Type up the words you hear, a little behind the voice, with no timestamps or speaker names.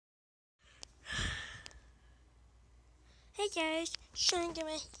Hey guys,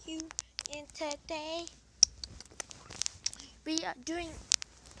 Shangama here, and today we are doing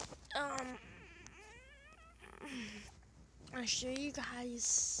I'll show you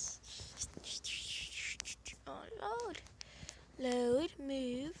guys. Oh, load,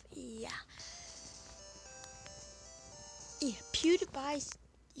 move, yeah. Pewdiepie's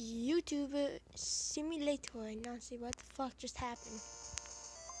YouTuber simulator. Now see what the fuck just happened.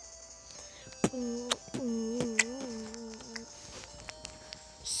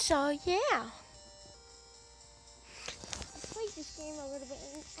 So yeah. Played this game a little bit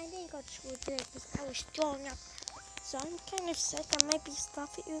and I didn't go to school today because I was throwing up. So I'm kind of sick. I might be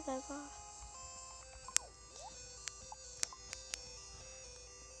stuffy with liver.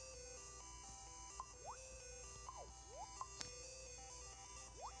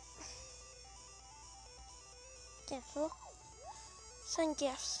 Careful. Send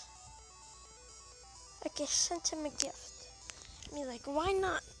gifts. Okay, sent him a gift. I mean, like, why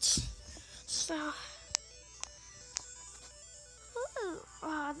not? So, ooh,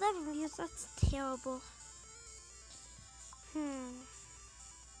 oh, 11 views, that's terrible.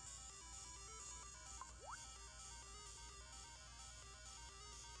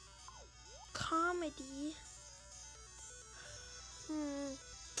 Comedy.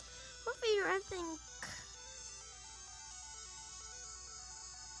 What video I think?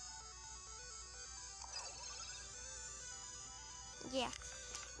 Yeah.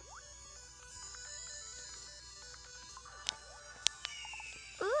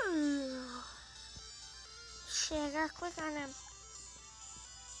 Ooh. Shit, I gotta click on him.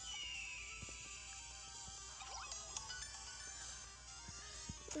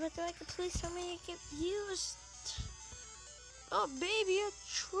 But do I could please tell me to get views? Oh, baby, a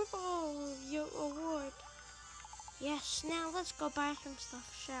triple your award. Yes, now let's go buy some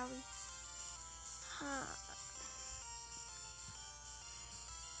stuff, shall we?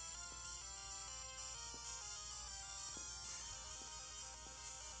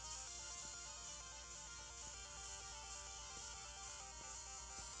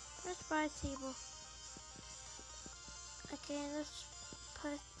 Let's buy a table. Okay, let's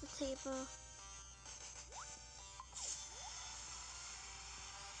put the table.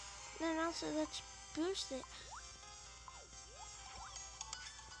 Then also let's boost it.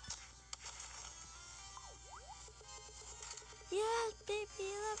 Yes, baby,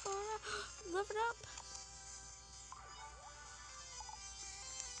 level it up.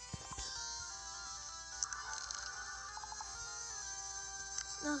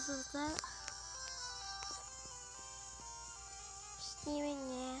 Also that. Steaming,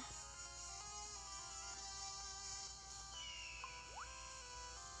 yeah.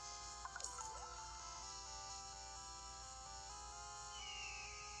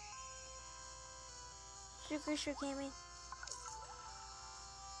 Sugar gaming.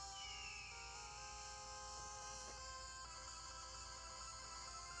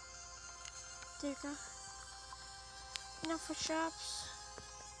 There you go. Enough for shops.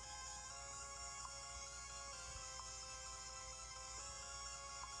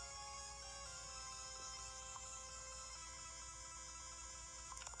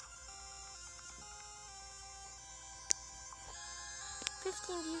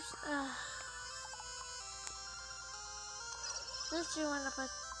 $15 views. Let's do one about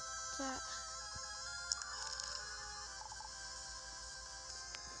that.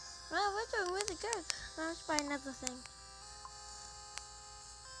 Well, we're doing really good. Now let's buy another thing.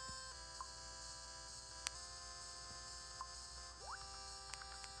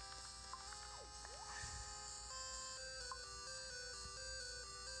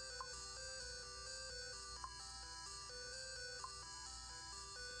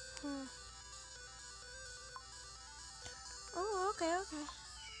 Oh, okay.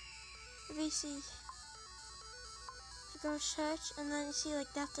 VC. You go search, and then you see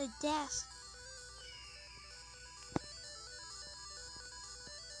like that's a desk.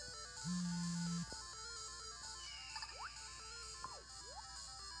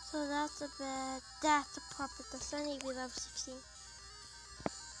 So that's a bed. That's a puppet. That's only be level 16.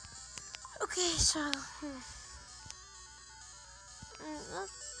 Okay, so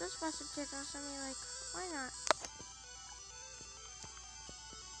let's buy some chickens. I mean, like, why not?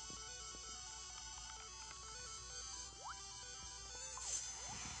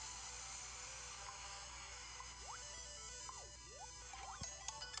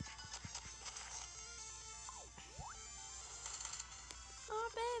 Oh,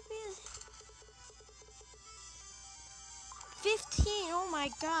 baby. 15. Oh my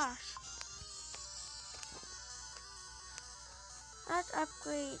gosh. Let's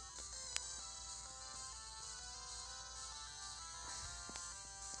upgrade.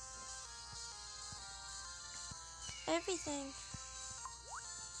 everything.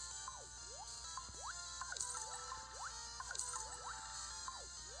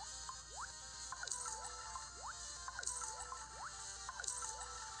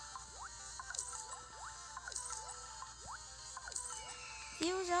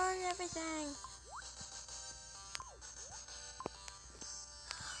 Views on everything.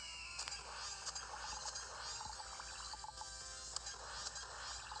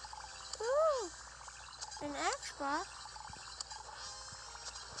 Ooh, an Xbox.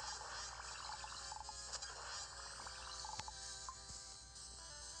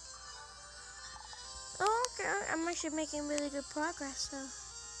 Oh, okay, I'm actually making really good progress. So,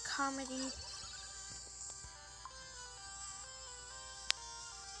 comedy.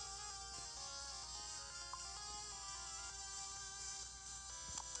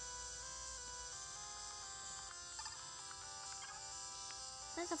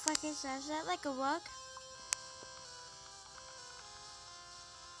 What the fuck is that? Is that like a rug?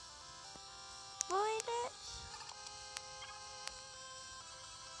 Boy, it is.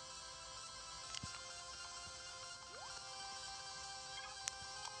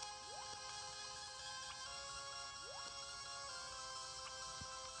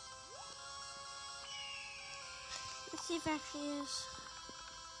 Let's see if it actually is.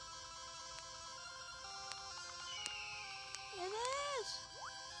 It is.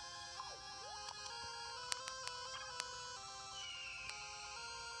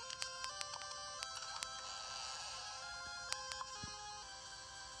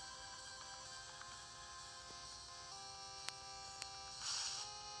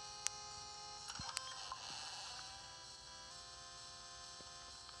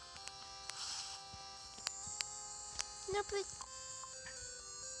 No, please.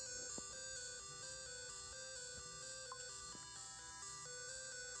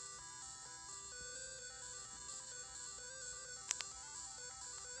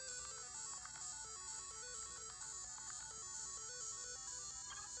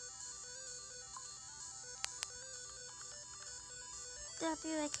 They'll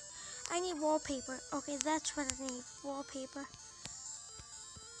be like, I need wallpaper. Okay, that's what I need. Wallpaper.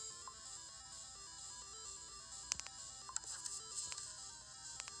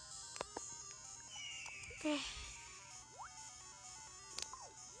 Okay.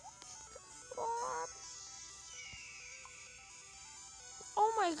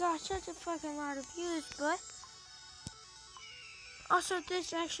 Oh my gosh, such a fucking lot of views, but also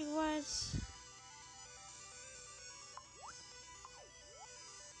this actually was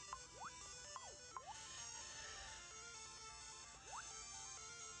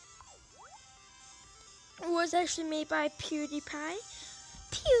actually made by Pewdiepie.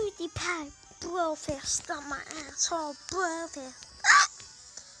 Pewdiepie, blowfist on my asshole, blowfist. Ah!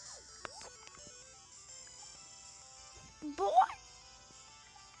 Boy.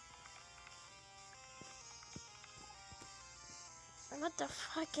 What the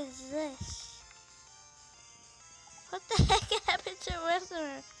fuck is this? What the heck happened to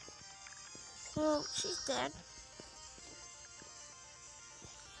her? Well, she's dead.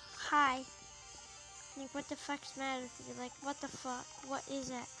 Hi. Like, what the fuck's the matter with you? Like, what the fuck? What is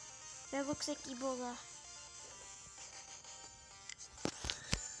that? That looks like Ebola.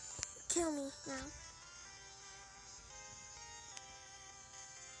 Kill me now.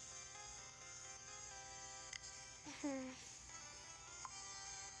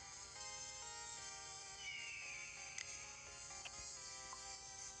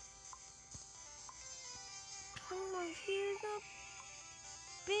 Come on, here's a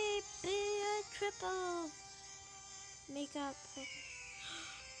baby, a triple makeup.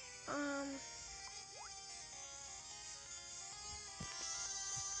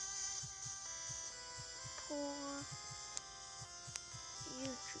 Poor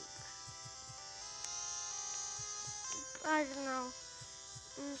YouTuber. I don't know.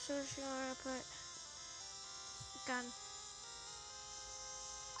 I'm so sure I put gun.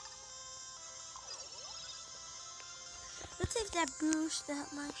 Let's see if that boosted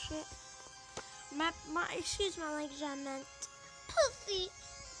up my shit. Excuse my language, I meant pussy.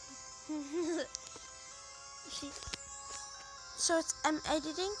 See? So it's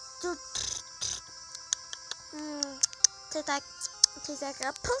editing. Tastes like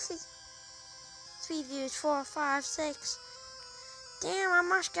a pussy. 3 views, 4, 5, 6. Damn, I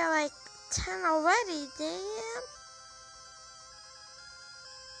must get like 10 already. Damn.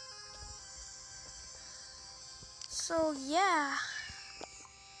 So yeah.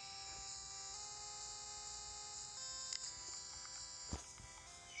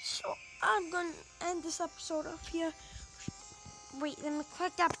 So I'm gonna end this episode up here. Wait, let me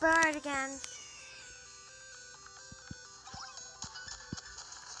click that bird again.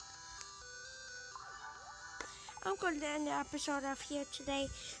 I'm going to end the episode off here today.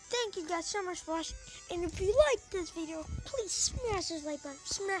 Thank you guys so much for watching. And if you like this video, please smash this like button.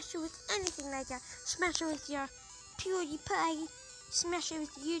 Smash it with anything like that. Smash it with your Pewdiepie. Smash it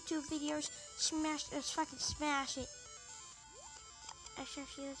with YouTube videos. Let's fucking smash it.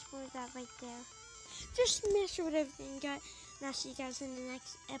 Actually, let's move that right there. Just smash it with everything, guys. And I'll see you guys in the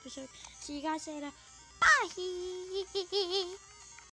next episode. See you guys later. Bye.